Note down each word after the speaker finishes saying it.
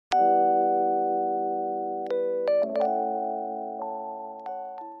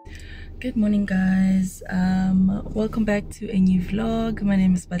Good morning, guys. Welcome back to a new vlog. My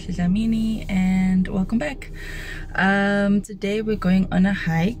name is Sibahle Dlamini and welcome back. Today we're going on a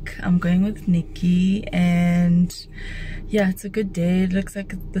hike. I'm going with Nikki and yeah, it's a good day. It looks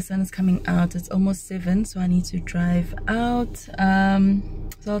like the sun is coming out. It's almost 7, so I need to drive out.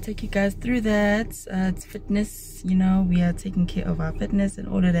 So I'll take you guys through that. It's fitness, you know, we are taking care of our fitness and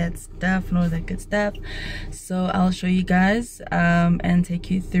all of that stuff and all that good stuff. So I'll show you guys and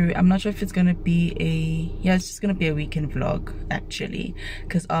take you through. I'm not sure if it's gonna be it's just gonna be a weekend vlog actually,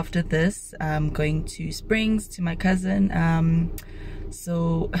 because after this I'm going to Springs to my cousin.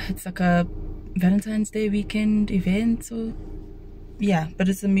 So it's like a Valentine's Day weekend event, so yeah, but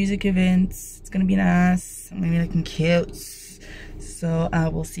it's a music event. It's gonna be nice. I'm gonna be looking cute. So I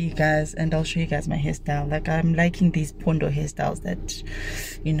will see you guys and I'll show you guys my hairstyle. Like, I'm liking these pondo hairstyles that,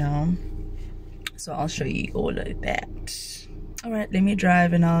 you know, so I'll show you all of that. All right, let me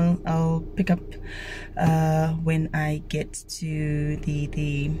drive and I'll pick up when I get to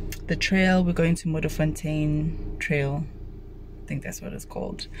the trail. We're going to Modderfontein Trail. I think that's what it's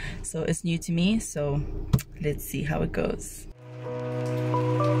called. So it's new to me, so let's see how it goes.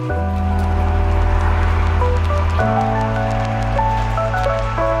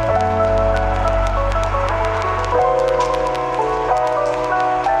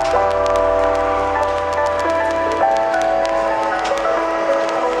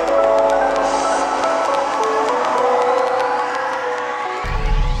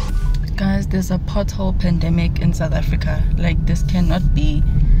 There's a pothole pandemic in South Africa. Like, this cannot be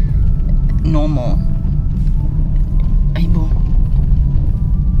normal. Aibo.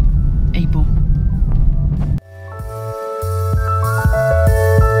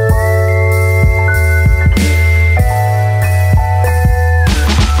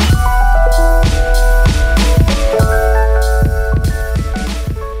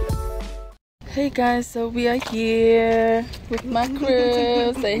 Hey guys, so we are here with my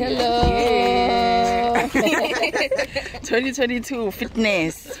crew. Say hello. Yeah. 2022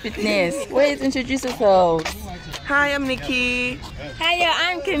 fitness. Wait, introduce yourselves. Hi, I'm Nikki.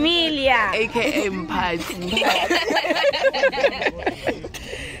 Hi, I'm Camelia, aka Mpati.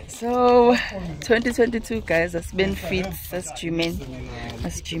 So 2022 guys, has been fit. That's Jimin.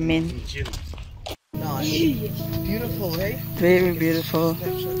 Beautiful, right? Very beautiful.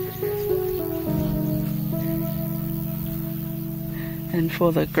 And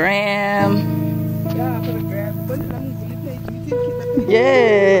for the gram. Yeah, for the gram.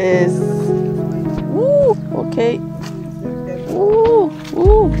 Yes. Woo. Okay. Woo.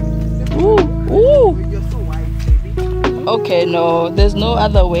 You're so white, baby. Okay, no, there's no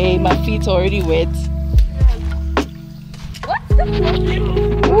other way. My feet are already wet. What's the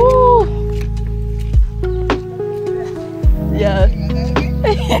problem? Woo. Yeah.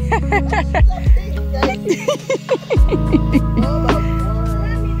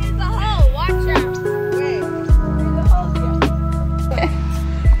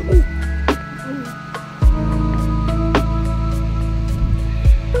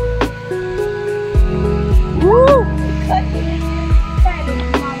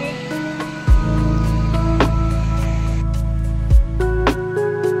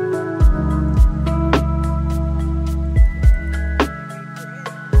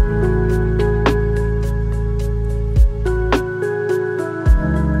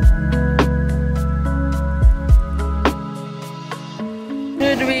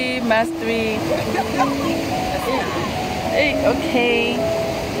 Mastery. Hey, okay.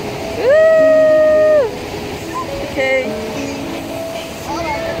 Woo! Okay.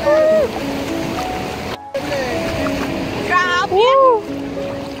 Woo!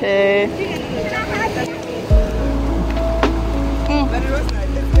 Okay. But it was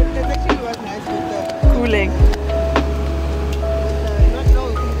nice. It actually was nice with the Cooling.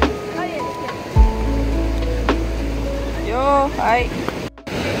 Yo, hi.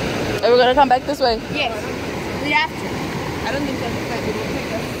 Are we gonna come back this way? Yes, we have to. I don't think that's the way will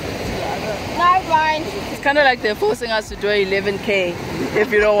take us. No, fine. It's kind of like they're forcing us to do 11K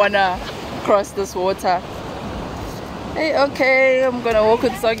if you don't wanna cross this water. Hey, okay, I'm gonna walk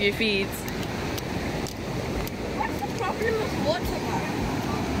with soggy feet. What's the problem with water,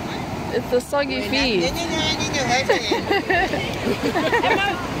 man? It's the soggy feet. If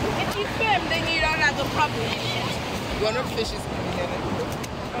you swim, then you don't have a problem. You're not fishes.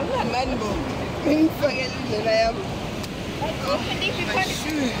 I'm not manbo.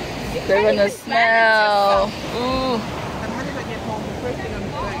 They're gonna smell. Ooh. I'm happy if I get home. The first thing I'm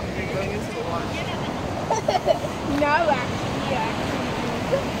going into the water. No, actually.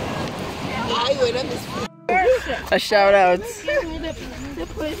 I would understand. A shout out. the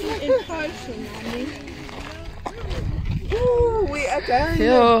person in person, mommy. Ooh, we are done.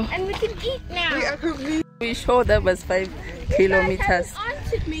 Yo, And we can eat now. We are complete. we sure that was 5 kilometers. You guys haven't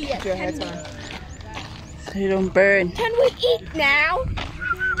answered me yet. Your hat on. So you don't burn. Can we eat now?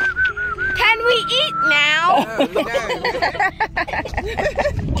 Can we eat now? No.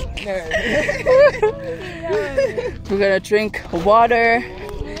 We're gonna drink water,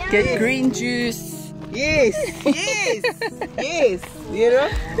 get green juice. Yes, yes, yes. You know,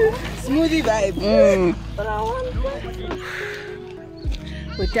 smoothie vibe.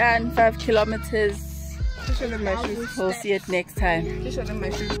 We're done, 5 kilometers. Just show them my shoes. We'll see it next time. Just show them my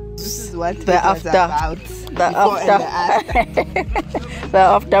shoes. This is what The it was after. about. The Before and after. The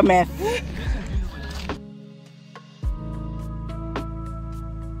aftermath.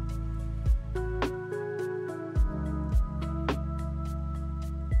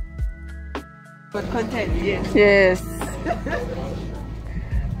 But content, yes. Yes.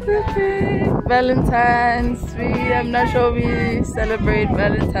 Okay. Valentine's. I'm not sure we celebrate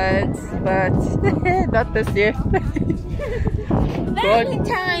Valentine's, but not this year.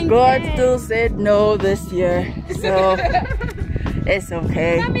 God still said no this year, so it's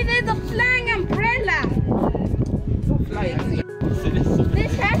okay. Mommy, there's a flying umbrella.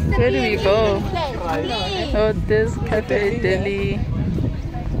 This has to Where be do we an go? English place. Please. Oh, this cafe deli.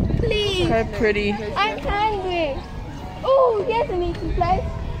 Please. Quite pretty. I'm hungry. Oh, here's an eating place.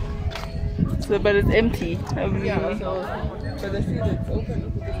 So, but it's empty. Yeah, so, but the seat is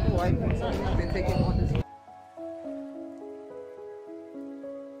open. It's the white person. They're taking all this.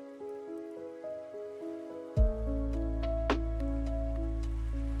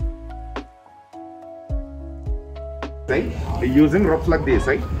 Using ropes like this,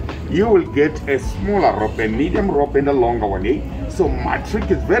 you will get a smaller rope, a medium rope, and a longer one. So my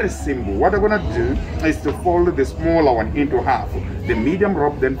trick is very simple. What I'm gonna do is to fold the smaller one into half, the medium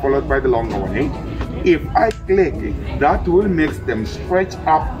rope then followed by the longer one. If I click, that will make them stretch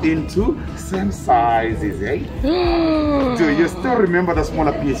up into same sizes. Do you still remember the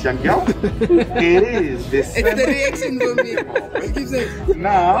smaller piece, young girl? It is the same. It's the reaction for me. It keeps saying,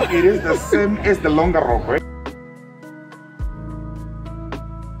 Now it is the same as the longer rope, right?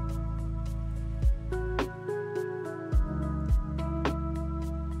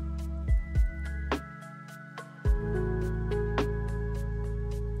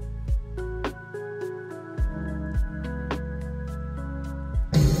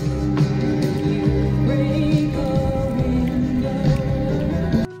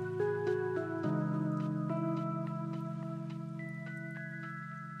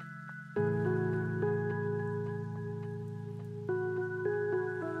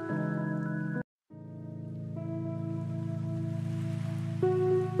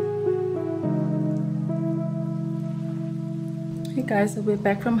 Hey guys, so we're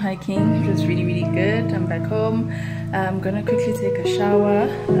back from hiking. It was really good. I'm back home. I'm gonna quickly take a shower,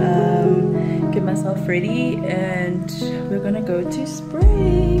 get myself ready, and we're gonna go to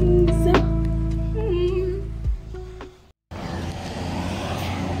Springs.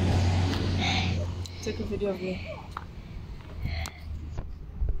 Take a video of me.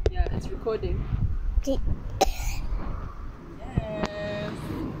 Yeah, it's recording. Yes.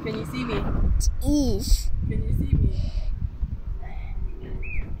 Can you see me? Cheese. Can you see me?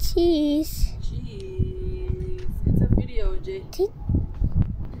 Cheese. Cheese. It's a video, Jay.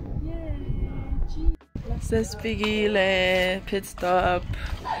 Yay, cheese. Says Sibahle, pit stop.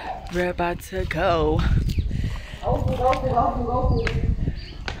 We're about to go.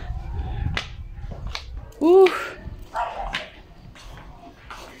 Woo.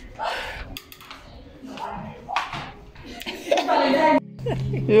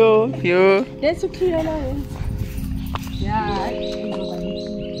 Yo. That's okay, yeah.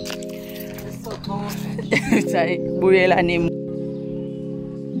 It's so cold. Sorry, buyela name.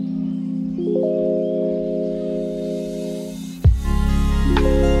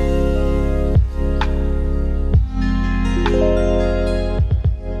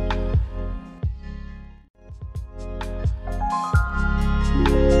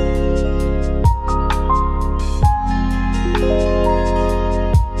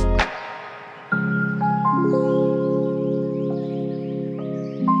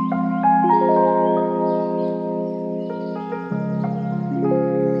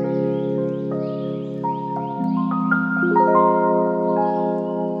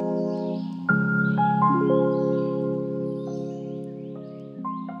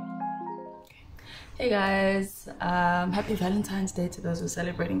 Hey guys, happy Valentine's Day to those who are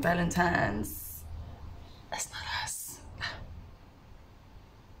celebrating Valentine's. That's not us.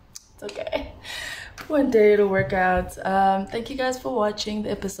 It's okay. One day it'll work out. Thank you guys for watching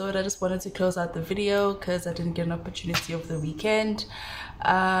the episode. I just wanted to close out the video because I didn't get an opportunity over the weekend.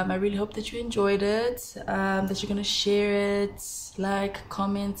 I really hope that you enjoyed it, that you're gonna share it, like,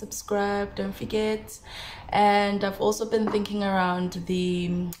 comment, subscribe, don't forget. And I've also been thinking around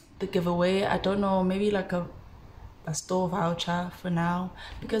the giveaway. I don't know, maybe like a store voucher for now,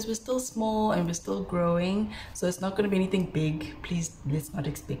 because we're still small and we're still growing, so it's not going to be anything big. Please, let's not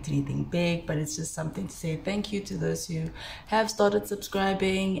expect anything big, but it's just something to say thank you to those who have started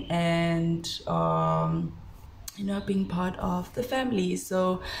subscribing and you know, being part of the family.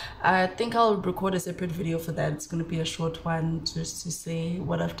 So I think I'll record a separate video for that. It's going to be a short one just to say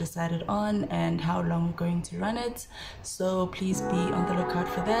what I've decided on and how long we're going to run it. So please be on the lookout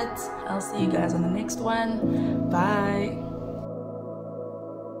for that. I'll see you guys on the next one. Bye.